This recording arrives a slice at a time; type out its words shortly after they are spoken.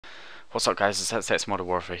What's up guys, it's Modern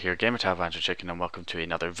Warfare here, Gamertag Andrew Chicken, and welcome to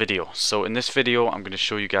another video. So in this video I'm going to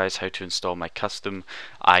show you guys how to install my custom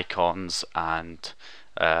icons and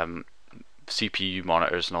CPU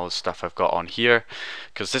monitors and all the stuff I've got on here,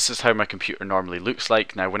 because this is how my computer normally looks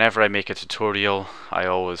like. Now whenever I make a tutorial I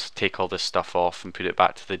always take all this stuff off and put it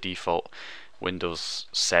back to the default Windows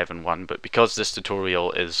 7 one, but because this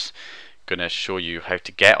tutorial is going to show you how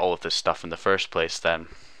to get all of this stuff in the first place, then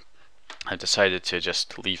I decided to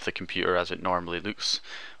just leave the computer as it normally looks,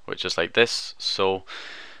 which is like this. So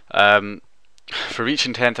for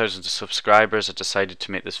reaching 10,000 subscribers I decided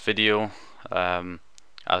to make this video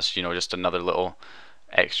as you know, just another little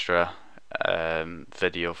extra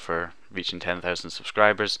video for reaching 10,000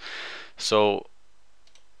 subscribers. So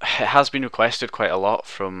it has been requested quite a lot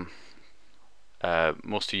from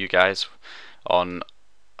most of you guys on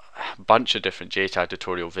a bunch of different JTAG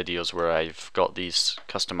tutorial videos where I've got these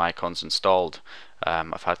custom icons installed.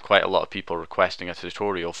 I've had quite a lot of people requesting a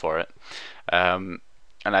tutorial for it, and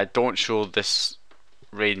I don't show this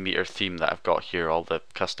rain meter theme that I've got here, all the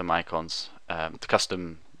custom icons, the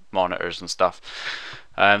custom monitors and stuff.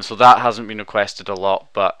 So that hasn't been requested a lot,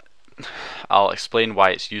 but I'll explain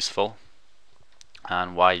why it's useful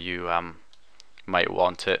and why you might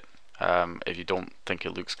want it. If you don't think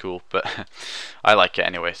it looks cool, but I like it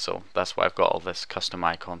anyway, so that's why I've got all this custom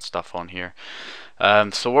icon stuff on here.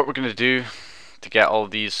 So what we're going to do to get all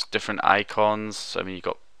these different icons, I mean, you've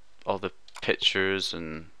got all the pictures,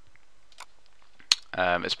 and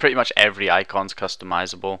it's pretty much every icon's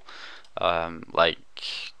customizable, like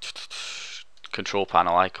control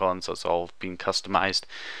panel icons, that's all been customized.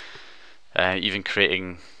 Even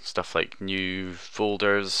creating stuff like new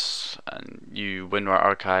folders and new WinRAR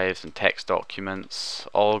archives and text documents,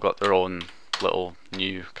 all got their own little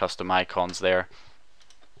new custom icons there.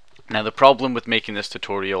 Now the problem with making this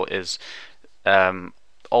tutorial is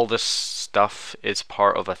all this stuff is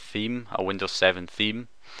part of a theme, a Windows 7 theme,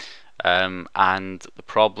 and the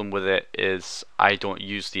problem with it is I don't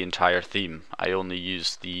use the entire theme. I only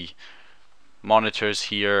use the monitors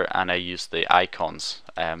here and I use the icons,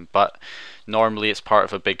 but normally it's part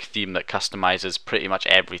of a big theme that customizes pretty much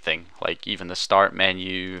everything, like even the start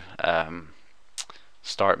menu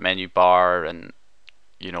bar, and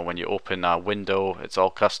you know, when you open a window it's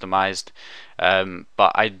all customized,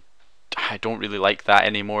 but I don't really like that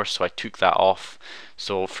anymore, so I took that off.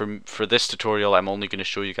 So for this tutorial I'm only going to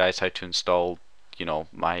show you guys how to install, you know,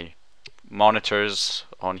 my monitors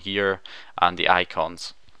on here and the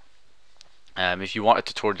icons. If you want a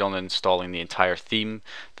tutorial on installing the entire theme,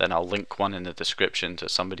 then I'll link one in the description to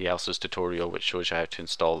somebody else's tutorial which shows you how to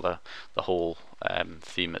install the whole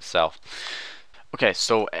theme itself. Okay,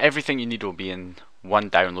 so everything you need will be in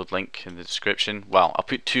one download link in the description. Well, I'll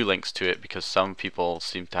put two links to it because some people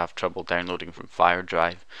seem to have trouble downloading from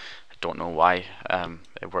FireDrive. I don't know why.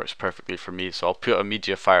 It works perfectly for me, so I'll put a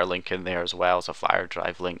MediaFire link in there as well as a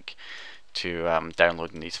FireDrive link to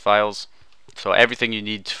downloading these files. So everything you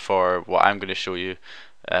need for what I'm going to show you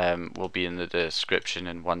will be in the description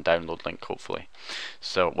in one download link, hopefully.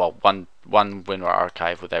 So, well, one WinRAR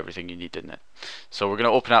archive with everything you need in it. So we're going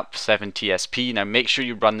to open up 7TSP. Now make sure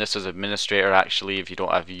you run this as administrator, actually, if you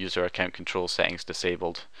don't have user account control settings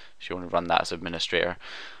disabled. So you want to run that as administrator.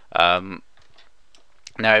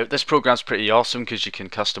 Now this program's pretty awesome because you can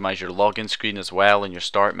customize your login screen as well and your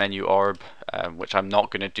start menu orb, which I'm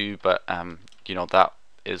not going to do, but you know, that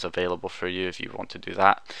is available for you if you want to do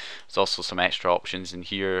that. There's also some extra options in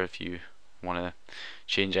here if you want to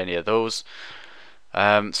change any of those.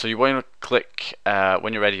 So you want to click,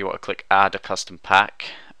 when you're ready, you want to click add a custom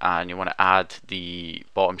pack, and you want to add the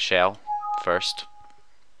bottom shell first,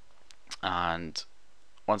 and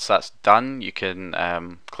once that's done you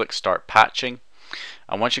can click start patching.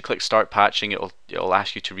 And once you click start patching, it'll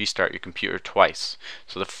ask you to restart your computer twice.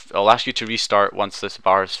 So it'll ask you to restart once this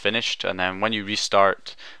bar is finished, and then when you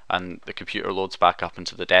restart and the computer loads back up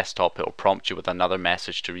into the desktop, it'll prompt you with another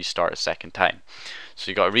message to restart a second time.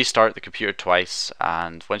 So you got to restart the computer twice,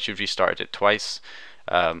 and once you've restarted it twice,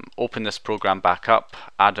 open this program back up,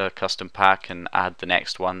 add a custom pack, and add the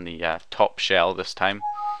next one, the top shell this time.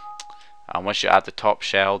 And once you add the top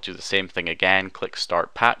shell, do the same thing again, click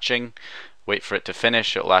start patching. Wait for it to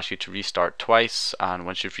finish, it'll ask you to restart twice, and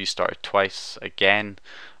once you've restarted twice again,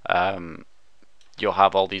 you'll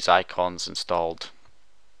have all these icons installed,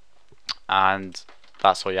 and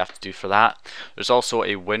that's all you have to do for that. There's also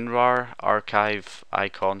a WinRAR archive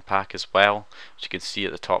icon pack as well, which you can see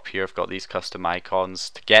at the top here. I've got these custom icons.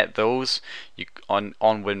 To get those, on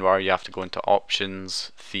WinRAR you have to go into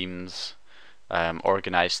options, themes,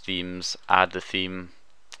 organize themes, add the theme,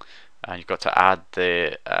 and you've got to add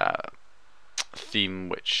the theme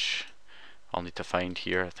which I'll need to find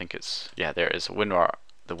here. I think it's, yeah, there it is, WinRAR,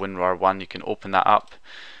 the WinRAR one. You can open that up.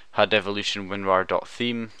 HUD Evolution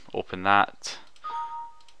WinRAR.theme, open that.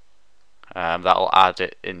 That'll add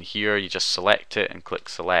it in here. You just select it and click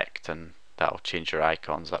select, and that'll change your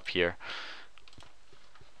icons up here.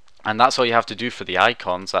 And that's all you have to do for the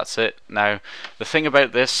icons. That's it. Now, the thing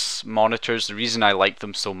about this monitors, the reason I like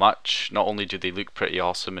them so much, not only do they look pretty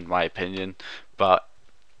awesome in my opinion, but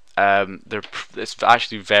it's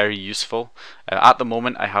actually very useful. At the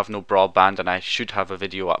moment I have no broadband, and I should have a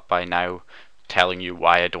video up by now telling you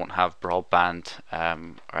why I don't have broadband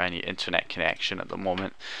or any internet connection at the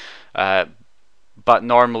moment. But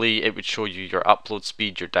normally it would show you your upload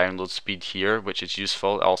speed, your download speed here, which is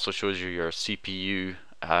useful. It also shows you your CPU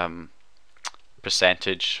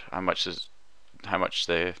percentage, how much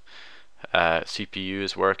the CPU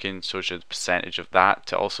is working, shows you the percentage of that.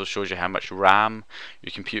 It also shows you how much RAM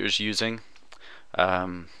your computer's using.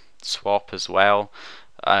 Swap as well.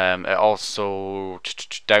 It also,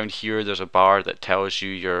 down here there's a bar that tells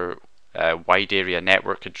you your wide area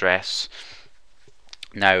network address.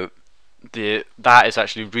 Now that is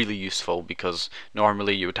actually really useful, because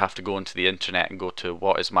normally you would have to go into the internet and go to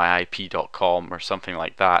whatismyip.com or something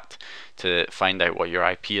like that to find out what your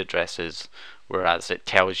IP address is, whereas it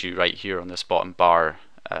tells you right here on this bottom bar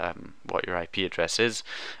what your IP address is.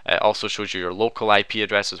 It also shows you your local IP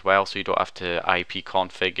address as well, so you don't have to IP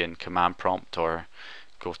config in command prompt or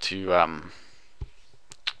go to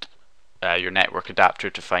your network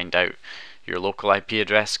adapter to find out your local IP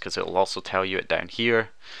address, because it will also tell you it down here.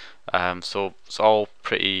 So it's all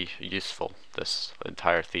pretty useful, this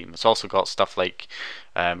entire theme. It's also got stuff like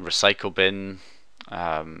recycle bin,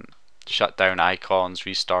 shut down icons,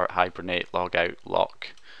 restart, hibernate, log out,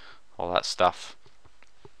 lock, all that stuff.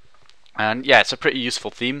 And yeah, it's a pretty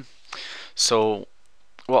useful theme. So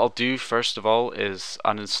what I'll do first of all is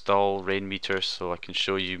uninstall Rainmeter so I can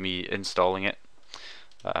show you me installing it.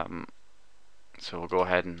 So we'll go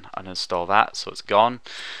ahead and uninstall that, so it's gone.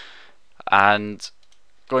 And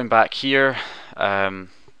going back here, I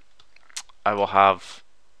will have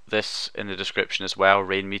this in the description as well,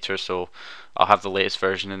 Rainmeter, so I'll have the latest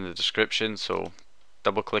version in the description. So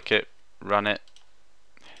double click it, run it,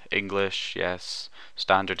 English, yes,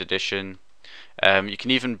 standard edition. You can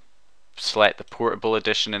even select the portable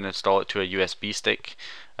edition and install it to a USB stick,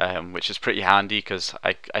 which is pretty handy, because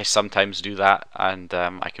I sometimes do that, and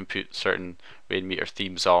I can put certain Rainmeter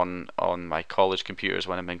themes on my college computers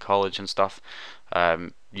when I'm in college and stuff,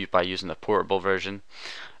 by using the portable version.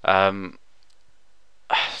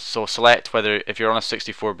 So select whether, if you're on a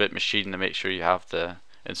 64-bit machine, then make sure you have the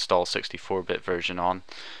install 64-bit version on,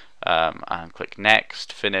 and click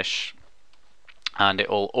next, finish, and it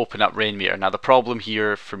will open up Rainmeter. Now the problem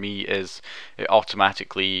here for me is it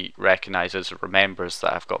automatically recognizes or remembers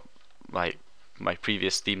that I've got my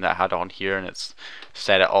previous theme that I had on here, and it's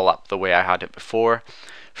set it all up the way I had it before.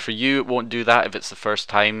 For you, it won't do that. If it's the first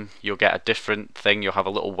time, you'll get a different thing. You'll have a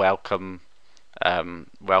little welcome to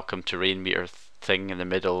Rainmeter thing in the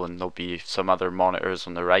middle, and there'll be some other monitors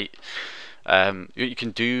on the right. What you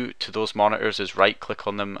can do to those monitors is right click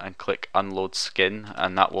on them and click unload skin,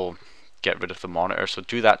 and that will get rid of the monitor. So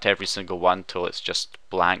do that to every single one till it's just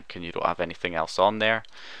blank and you don't have anything else on there.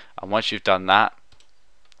 And once you've done that,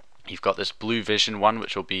 you've got this Blue Vision one,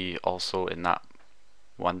 which will be also in that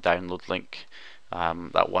one download link,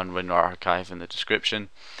 that one WinRAR archive in the description.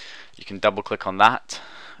 You can double click on that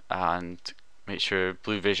and make sure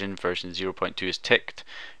Blue Vision version 0.2 is ticked.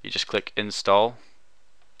 You just click install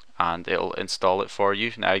and it'll install it for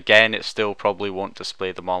you. Now again, it still probably won't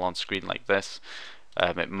display them all on screen like this.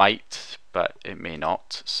 It might, but it may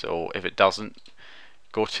not. So if it doesn't,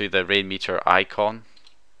 go to the Rainmeter icon,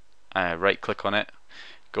 right click on it,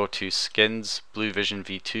 go to skins, Blue Vision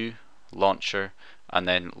V2, launcher, and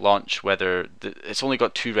then launch whether it's only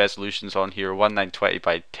got two resolutions on here, 1920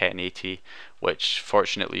 by 1080, which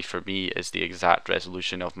fortunately for me is the exact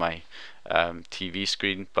resolution of my TV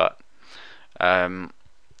screen. But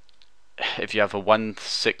if you have a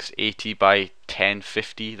 1680 by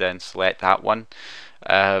 1050, then select that one.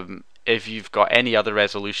 If you've got any other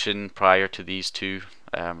resolution prior to these two,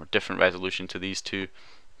 or different resolution to these two,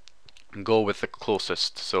 go with the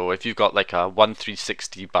closest. So if you've got like a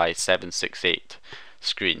 1360 by 768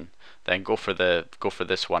 screen, then go for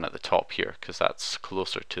this one at the top here, because that's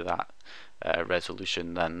closer to that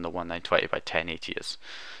resolution than the 1920 by 1080 is.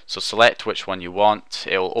 So select which one you want.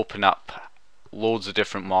 It will open up loads of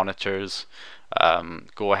different monitors.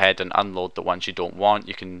 Go ahead and unload the ones you don't want.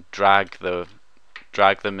 You can drag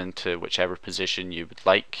them into whichever position you would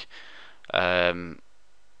like.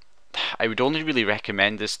 I would only really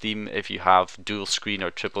recommend this theme if you have dual screen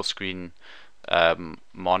or triple screen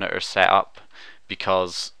monitor set up,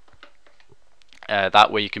 because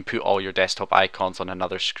that way you can put all your desktop icons on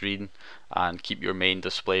another screen and keep your main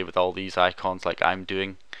display with all these icons like I'm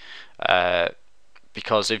doing.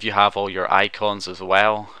 Because if you have all your icons as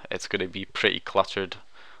well, it's going to be pretty cluttered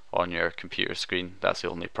on your computer screen. That's the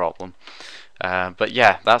only problem. But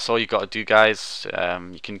yeah, that's all you got to do, guys.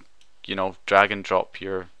 You can, drag and drop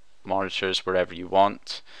your monitors wherever you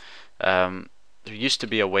want. There used to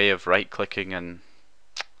be a way of right clicking, and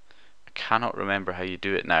I cannot remember how you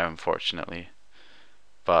do it now, unfortunately,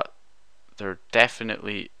 but there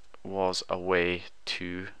definitely was a way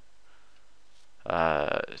to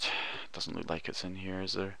it doesn't look like it's in here,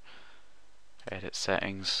 is there? Edit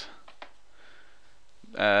settings.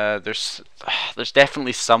 There's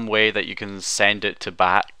definitely some way that you can send it to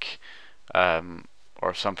back,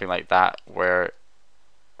 or something like that, or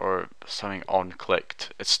something on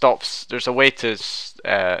clicked. It stops. There's a way to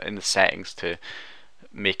in the settings to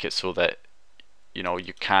make it so that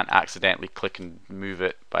you can't accidentally click and move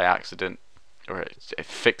it by accident, or it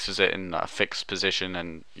fixes it in a fixed position,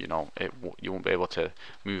 and you won't be able to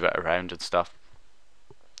move it around and stuff.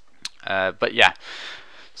 But yeah,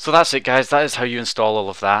 so that's it, guys. That is how you install all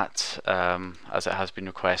of that, as it has been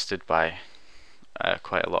requested by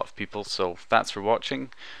quite a lot of people. So thanks for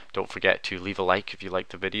watching. Don't forget to leave a like if you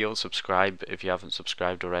liked the video, subscribe if you haven't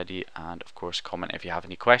subscribed already, and of course comment if you have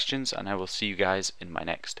any questions, and I will see you guys in my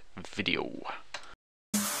next video.